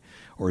Fahrenheit,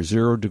 or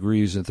 0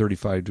 degrees and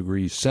 35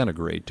 degrees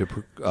centigrade to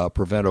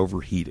prevent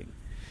overheating.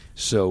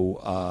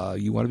 So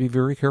you want to be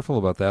very careful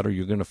about that, or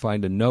you're going to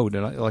find a note.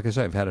 And like I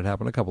said, I've had it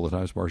happen a couple of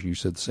times. Marcia, you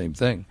said the same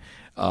thing.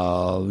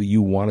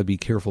 You want to be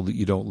careful that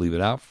you don't leave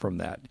it out from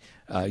that.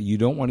 You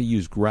don't want to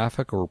use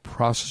graphic or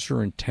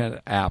processor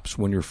intent apps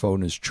when your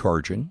phone is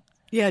charging.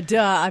 Yeah,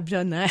 duh, I've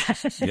done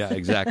that. Yeah,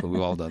 exactly.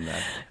 We've all done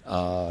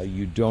that.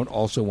 You don't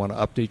also want to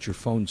update your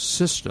phone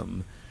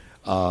system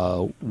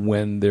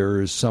when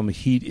there is some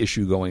heat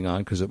issue going on,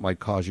 because it might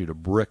cause you to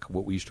brick,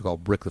 what we used to call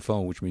brick the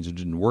phone, which means it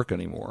didn't work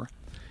anymore.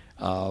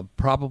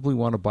 Probably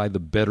want to buy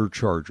the better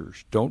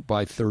chargers. Don't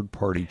buy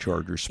third-party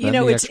chargers. Spend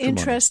the it's extra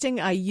interesting.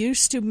 money. I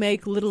used to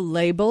make little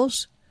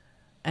labels,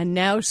 and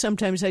now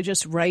sometimes I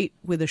just write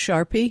with a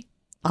Sharpie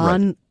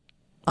on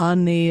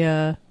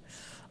the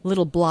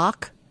little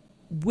block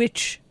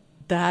which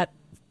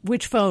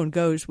phone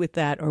goes with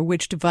that, or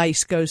which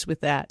device goes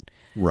with that.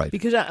 Right.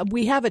 Because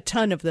we have a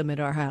ton of them at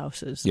our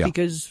houses. Yeah.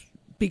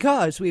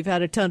 Because we've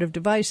had a ton of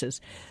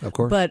devices. Of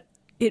course. But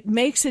it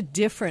makes a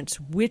difference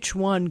which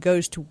one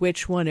goes to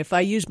which one. If I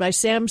use my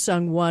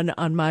Samsung one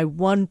on my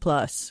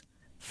OnePlus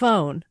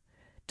phone,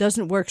 it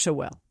doesn't work so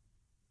well.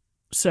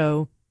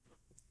 So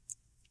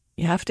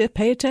you have to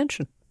pay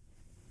attention.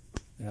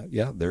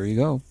 Yeah, there you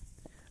go.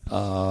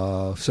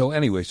 So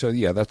anyway,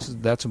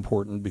 that's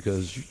important,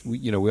 because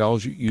we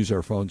always use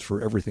our phones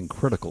for everything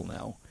critical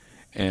now,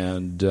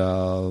 and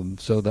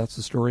so that's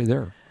the story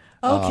there.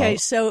 Okay,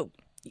 so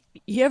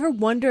you ever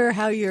wonder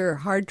how your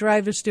hard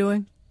drive is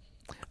doing?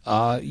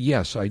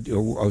 Yes, I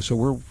do. Oh,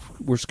 so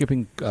we're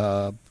skipping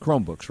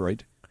Chromebooks,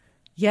 right?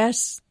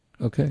 Yes.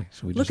 Okay,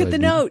 so we look at the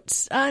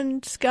notes on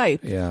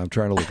Skype. Yeah, I'm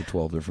trying to look at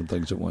 12 different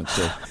things at once.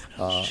 So,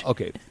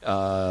 okay.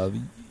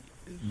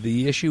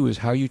 The issue is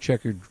how you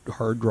check your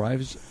hard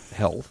drive's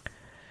health.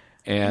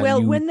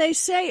 And when they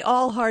say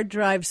all hard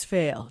drives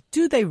fail,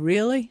 do they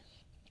really?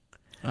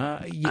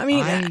 I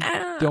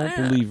don't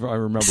believe I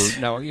remember.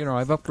 Now,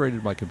 I've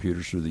upgraded my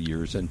computers through the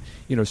years, and,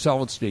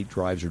 solid-state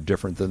drives are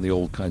different than the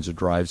old kinds of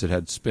drives that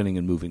had spinning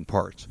and moving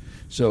parts.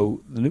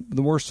 So the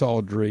more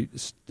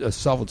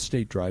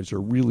solid-state drives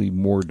are really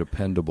more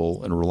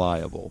dependable and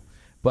reliable.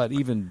 But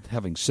even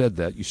having said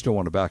that, you still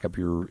want to back up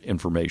your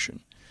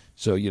information.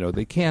 So,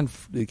 they can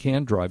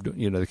drive,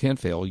 they can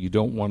fail. You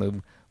don't want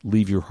to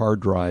leave your hard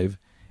drive,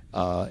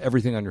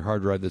 everything on your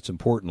hard drive that's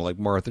important, like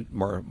Martha,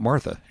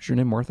 is your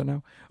name Martha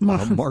now?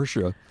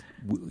 Marcia,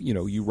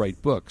 you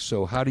write books.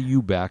 So how do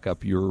you back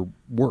up your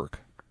work?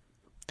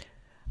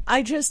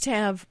 I just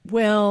have,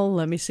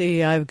 let me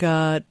see, I've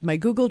got my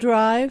Google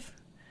Drive,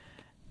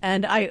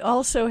 and I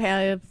also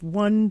have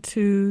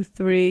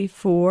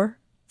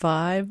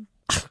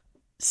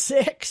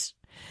 6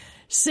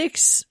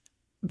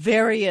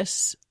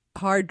 various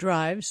hard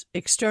drives,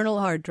 external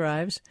hard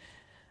drives,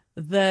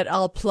 that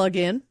I'll plug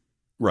in.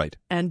 Right.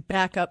 And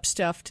back up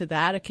stuff to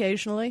that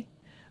occasionally.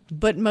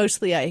 But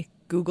mostly I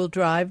Google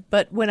Drive.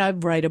 But when I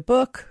write a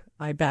book,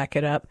 I back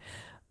it up.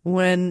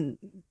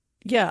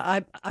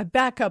 I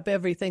back up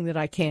everything that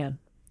I can.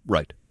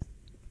 Right.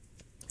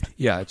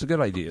 Yeah, it's a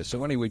good idea.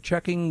 So anyway,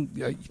 checking,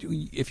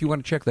 if you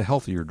want to check the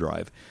health of your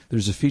drive,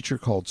 there's a feature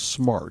called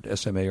SMART,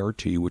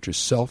 S-M-A-R-T, which is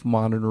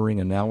self-monitoring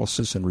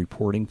analysis and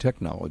reporting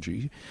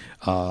technology.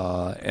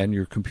 And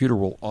your computer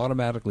will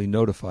automatically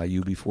notify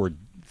you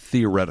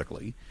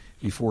theoretically,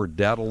 before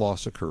data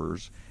loss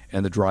occurs,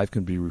 and the drive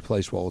can be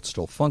replaced while it's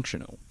still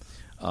functional.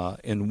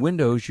 In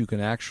Windows, you can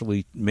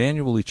actually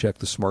manually check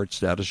the SMART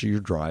status of your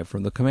drive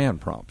from the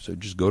command prompt. So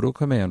just go to a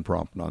command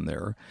prompt on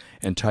there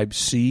and type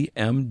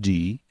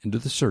CMD into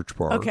the search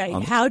bar. Okay,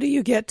 how do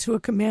you get to a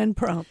command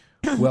prompt?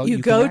 Well, you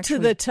go to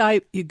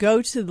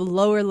the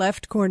lower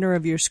left corner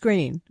of your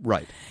screen.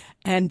 Right.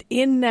 And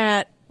in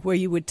that, where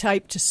you would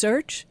type to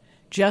search,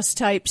 just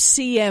type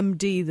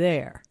CMD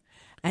there.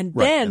 And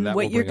then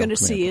what you're going to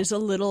see is a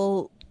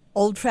little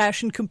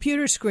old-fashioned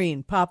computer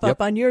screen pop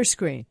up on your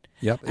screen.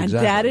 Yep, exactly.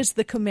 And that is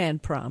the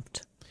command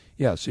prompt.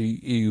 Yeah, so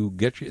you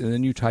and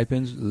then you type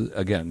in,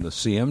 again, the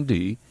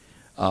CMD,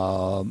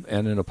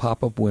 and in a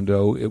pop-up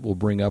window, it will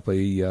bring up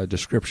a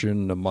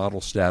description, a model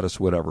status,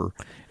 whatever,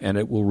 and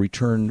it will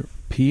return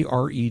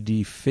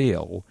PRED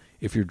fail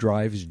if your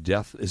drive's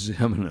death is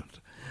imminent,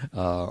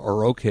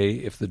 or okay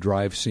if the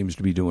drive seems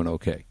to be doing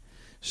okay.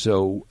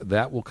 So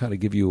that will kind of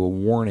give you a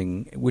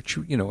warning, which,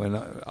 and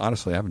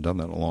honestly, I haven't done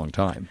that in a long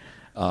time.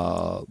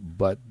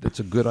 But it's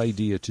a good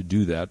idea to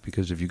do that,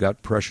 because if you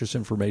got precious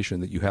information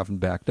that you haven't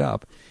backed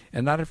up,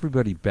 and not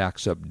everybody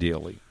backs up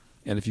daily,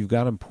 and if you've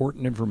got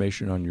important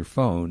information on your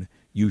phone,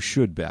 you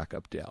should back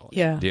up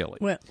daily.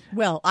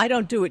 Well, I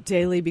don't do it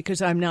daily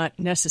because I'm not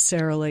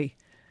necessarily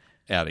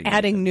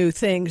adding new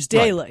things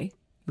daily.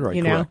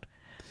 Right, correct.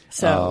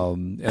 So,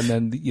 and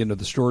then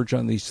the storage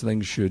on these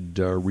things should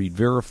read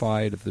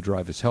verified if the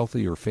drive is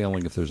healthy, or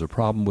failing if there's a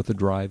problem with the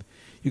drive.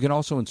 You can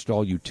also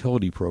install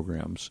utility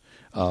programs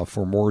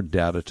for more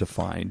data to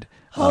find.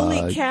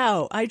 Holy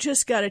cow! I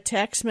just got a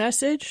text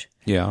message.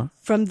 Yeah.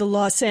 From the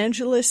Los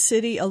Angeles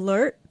City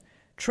Alert.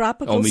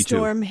 Tropical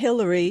Storm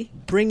Hillary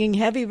bringing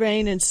heavy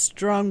rain and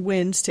strong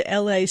winds to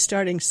L.A.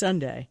 starting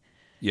Sunday.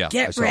 Yeah.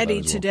 Get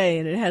ready today,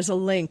 and it has a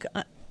link.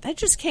 That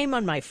just came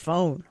on my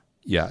phone.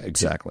 Yeah,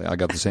 exactly. I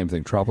got the same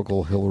thing.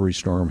 Tropical Hillary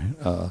storm,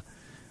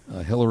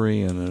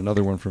 Hillary, and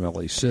another one from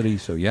L.A. City.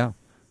 So, yeah.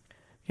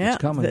 It's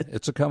coming.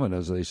 It's a coming,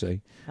 as they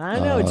say. I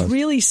know. It's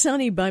really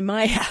sunny by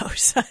my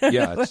house.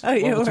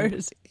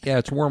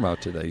 It's warm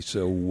out today,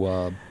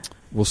 so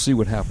we'll see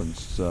what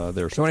happens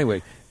there. So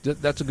anyway,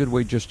 that's a good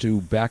way just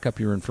to back up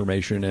your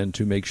information and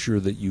to make sure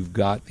that you've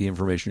got the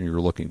information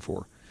you're looking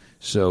for.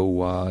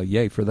 So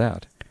yay for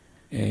that.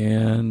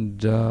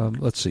 And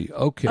let's see.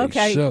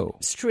 Okay, so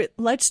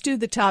let's do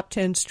the top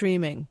 10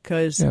 streaming,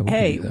 because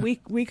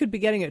we could be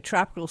getting a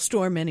tropical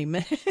storm any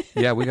minute.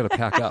 Yeah, we got to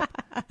pack up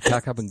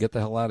and get the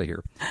hell out of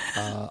here.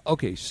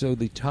 Okay, so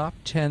the top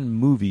 10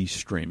 movie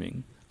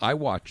streaming. I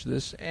watched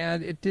this,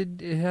 and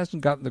it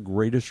hasn't gotten the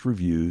greatest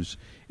reviews.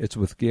 It's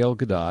with Gal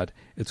Gadot.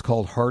 It's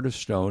called Heart of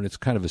Stone. It's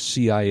kind of a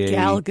CIA.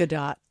 Gal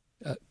Gadot.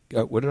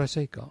 What did I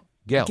say? Gal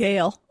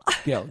Gadot.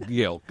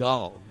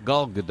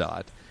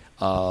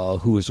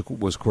 Who was,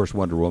 of course,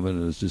 Wonder Woman,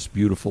 and is this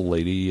beautiful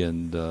lady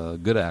and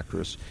good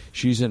actress.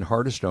 She's in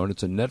Heart of Stone.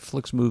 It's a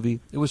Netflix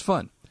movie. It was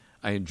fun.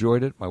 I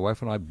enjoyed it. My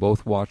wife and I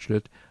both watched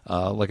it.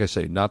 Like I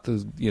say, not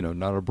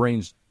a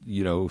brain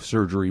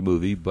surgery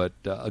movie, but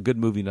a good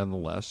movie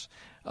nonetheless.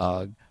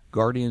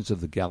 Guardians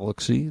of the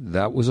Galaxy.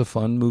 That was a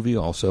fun movie.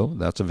 Also,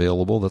 that's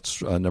available.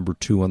 That's number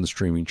 2 on the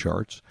streaming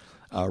charts.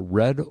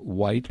 Red,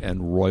 White,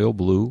 and Royal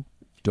Blue.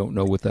 Don't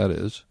know what that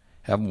is.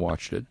 Haven't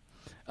watched it.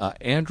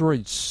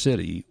 Asteroid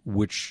City,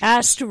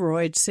 I'm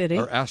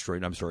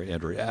sorry,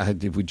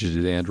 Android. We just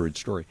did Android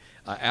Story.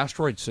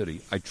 Asteroid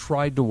City, I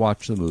tried to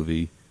watch the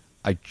movie.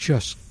 I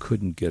just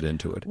couldn't get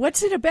into it.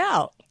 What's it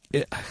about?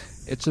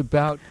 It's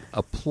about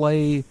a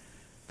play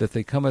that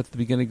they come at the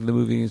beginning of the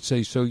movie and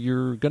say, so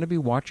you're going to be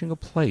watching a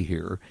play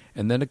here,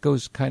 and then it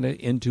goes kind of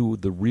into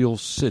the real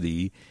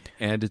city,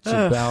 and it's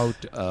about...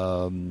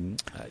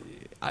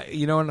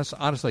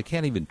 honestly, I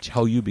can't even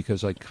tell you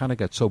because I kind of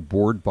got so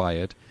bored by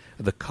it.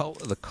 The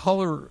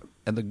color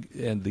and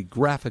the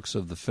graphics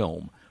of the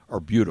film are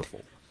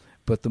beautiful,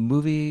 but the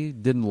movie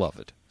didn't love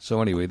it.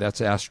 So anyway,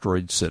 that's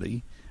Asteroid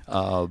City.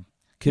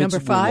 Number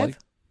 5?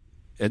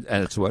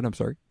 And it's what? I'm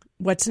sorry?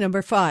 What's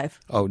number 5?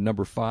 Oh,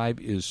 number 5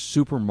 is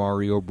Super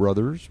Mario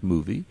Brothers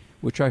movie,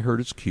 which I heard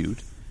is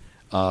cute.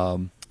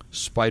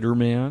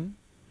 Spider-Man,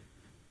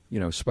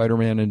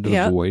 Spider-Man Into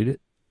the Void.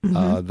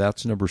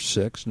 That's number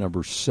 6.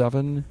 Number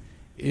 7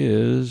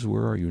 is,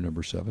 where are you,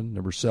 number 7?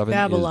 Number 7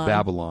 Babylon. is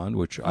Babylon,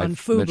 which I've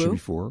Fubu. mentioned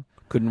before.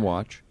 Couldn't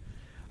watch.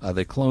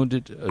 They cloned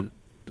it.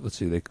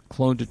 They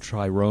cloned it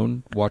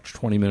Tyrone. Watched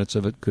 20 minutes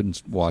of it.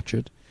 Couldn't watch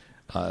it.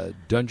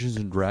 Dungeons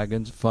and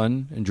Dragons,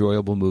 fun,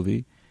 enjoyable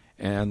movie.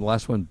 And the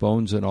last one,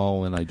 Bones and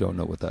All, and I don't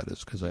know what that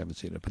is because I haven't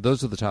seen it. But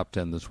those are the top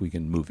 10 this week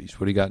in movies.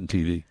 What do you got in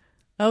TV?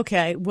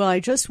 Okay, well, I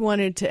just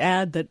wanted to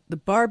add that the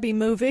Barbie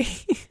movie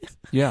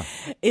Yeah.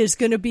 is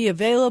going to be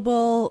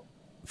available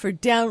for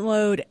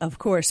download, of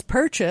course,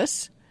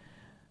 purchase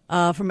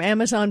from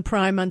Amazon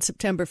Prime on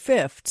September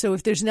 5th. So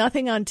if there's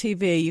nothing on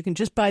TV, you can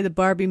just buy the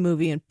Barbie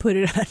movie and put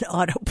it on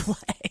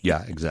autoplay.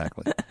 Yeah,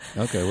 exactly.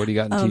 Okay, what do you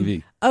got in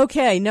TV?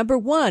 Okay, number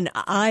 1,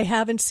 I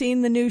haven't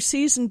seen the new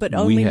season, but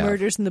Only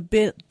Murders in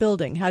the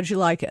Building. How'd you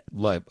like it?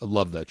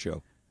 Love that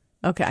show.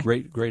 Okay.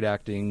 Great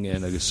acting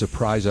and a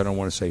surprise, I don't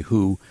want to say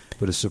who,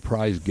 but a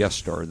surprise guest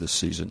star this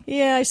season.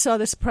 Yeah, I saw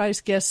the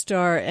surprise guest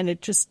star, and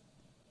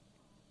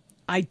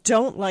I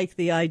don't like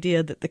the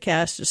idea that the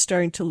cast is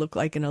starting to look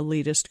like an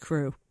elitist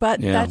crew.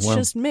 But that's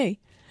just me.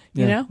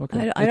 You know?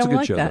 Okay. I don't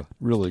like show, that. Though.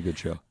 Really good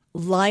show.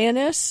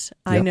 Lioness,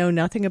 I know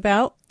nothing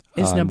about,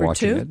 is number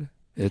 2. It.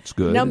 It's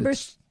good.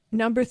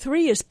 Number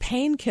 3 is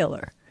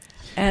Painkiller.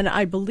 And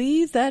I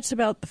believe that's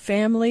about the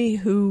family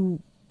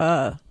who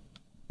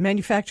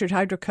manufactured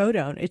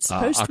hydrocodone. It's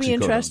supposed to be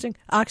interesting.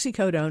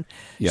 Oxycodone.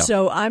 Yeah.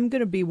 So I'm going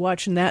to be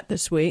watching that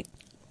this week.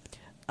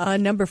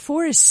 Number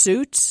 4 is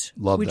Suits,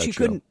 which you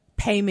couldn't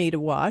pay me to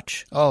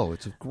watch. Oh,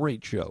 it's a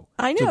great show.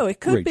 I know, it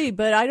could be,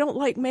 but I don't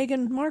like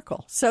Meghan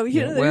Markle. So, there's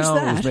that. Well,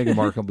 it was Meghan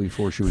Markle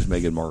before she was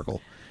Meghan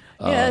Markle.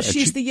 Yeah,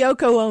 she's the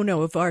Yoko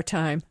Ono of our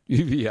time.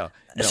 Yeah.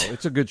 No,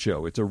 it's a good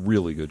show. It's a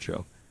really good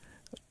show.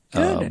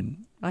 Good.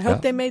 I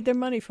hope they made their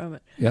money from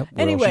it. Yep.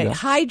 Anyway,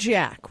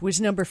 Hijack was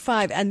number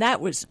 5, and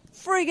that was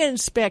friggin'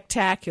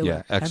 spectacular. Yeah,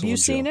 excellent. Have you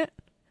seen it?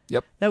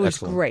 Yep. That was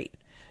great.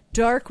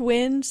 Dark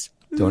Winds.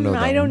 Don't know.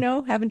 I don't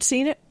know. Haven't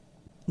seen it.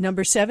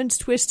 Number 7's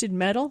Twisted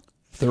Metal.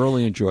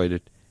 Thoroughly enjoyed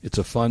it. It's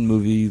a fun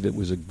movie that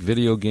was a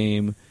video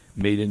game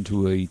made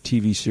into a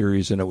TV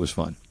series, and it was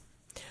fun.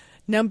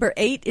 Number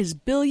 8 is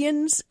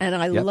Billions, and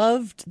I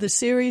loved the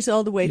series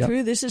all the way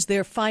through. This is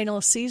their final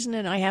season,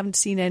 and I haven't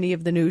seen any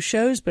of the new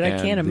shows, but I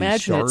can't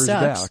imagine it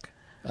sucks. Back.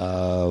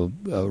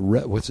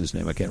 What's his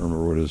name? I can't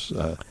remember what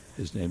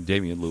his name.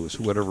 Damian Lewis,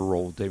 whatever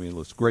role Damian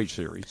Lewis. Great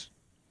series.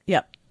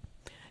 Yep.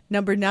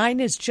 Number 9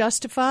 is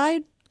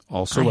Justified.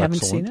 Also I haven't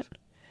seen it.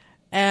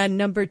 And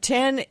number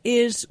 10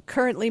 is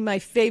currently my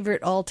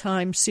favorite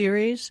all-time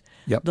series,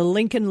 The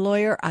Lincoln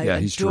Lawyer. I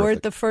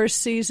adored the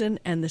first season,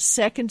 and the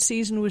second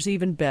season was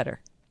even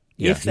better,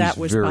 if that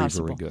was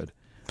possible. Very good.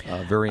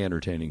 Very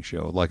entertaining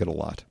show. I like it a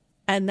lot.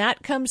 And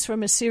that comes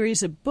from a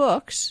series of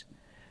books,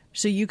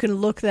 so you can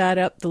look that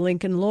up, The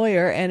Lincoln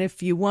Lawyer, and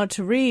if you want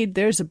to read,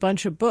 there's a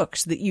bunch of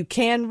books that you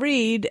can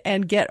read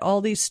and get all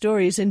these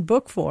stories in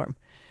book form.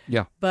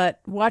 Yeah.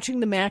 But watching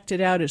them acted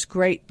out is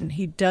great, and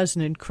he does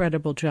an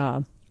incredible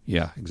job.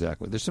 Yeah,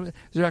 exactly. There's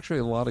actually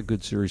a lot of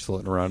good series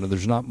floating around, and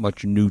there's not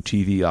much new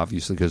TV,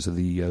 obviously, because of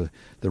the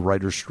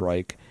writer's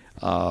strike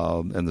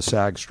and the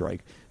SAG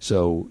strike.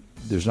 So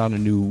there's not a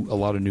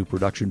lot of new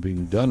production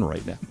being done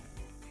right now.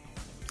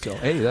 So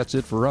hey, that's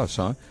it for us,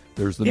 huh?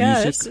 There's the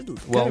music.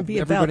 Well,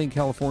 everybody in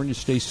California,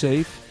 stay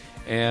safe,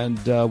 and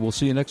we'll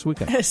see you next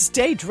weekend.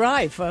 Stay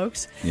dry,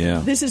 folks. Yeah.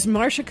 This is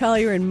Marcia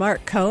Collier and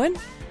Mark Cohen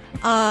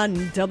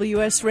on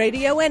WS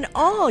Radio and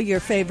all your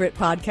favorite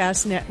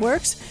podcast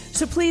networks.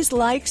 So please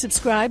like,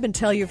 subscribe, and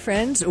tell your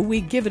friends.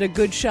 We give it a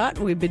good shot.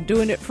 We've been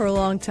doing it for a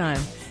long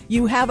time.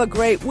 You have a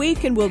great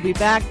week, and we'll be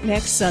back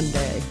next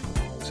Sunday.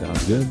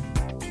 Sounds good.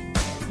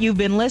 You've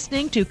been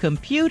listening to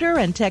Computer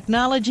and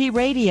Technology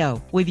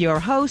Radio with your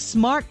hosts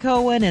Mark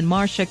Cohen and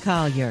Marcia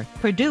Collier.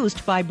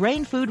 Produced by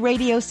Brain Food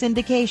Radio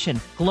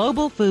Syndication,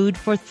 Global Food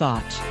for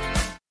Thought.